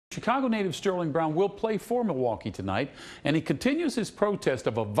Chicago native Sterling Brown will play for Milwaukee tonight, and he continues his protest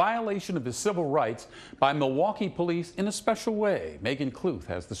of a violation of his civil rights by Milwaukee police in a special way. Megan Kluth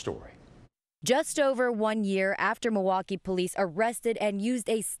has the story. Just over 1 year after Milwaukee police arrested and used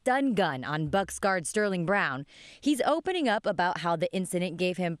a stun gun on Bucks guard Sterling Brown, he's opening up about how the incident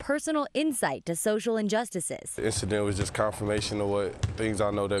gave him personal insight to social injustices. The incident was just confirmation of what things I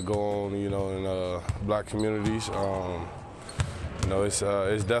know that go on, in black communities.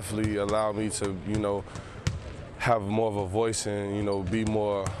 It's definitely allowed me to, have more of a voice and, be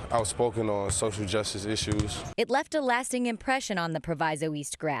more outspoken on social justice issues. It left a lasting impression on the Proviso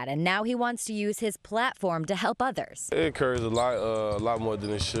East grad, and now he wants to use his platform to help others. It occurs a lot more than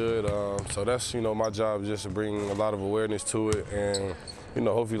it should. So that's, my job, just to bring a lot of awareness to it and,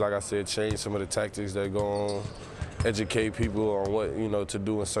 hopefully, like I said, change some of the tactics that go on, educate people on what, to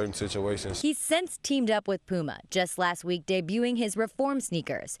do in certain situations. He's since teamed up with Puma, just last week debuting his reform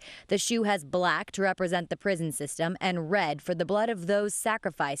sneakers. The shoe has black to represent the prison system and red for the blood of those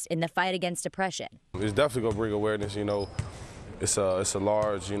sacrificed in the fight against oppression. It's definitely going to bring awareness, It's a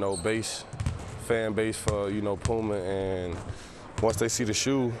large, fan base for, Puma, and once they see the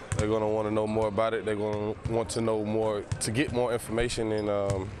shoe, they're going to want to know more about it. They're going to want to know more, to get more information,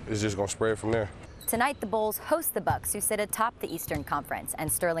 and it's just going to spread from there. Tonight, the Bulls host the Bucks, who sit atop the Eastern Conference,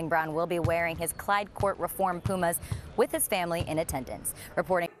 and Sterling Brown will be wearing his Clyde Court Reform Pumas with his family in attendance.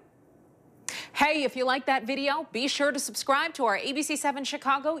 Reporting. Hey, if you like that video, be sure to subscribe to our ABC7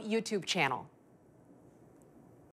 Chicago YouTube channel.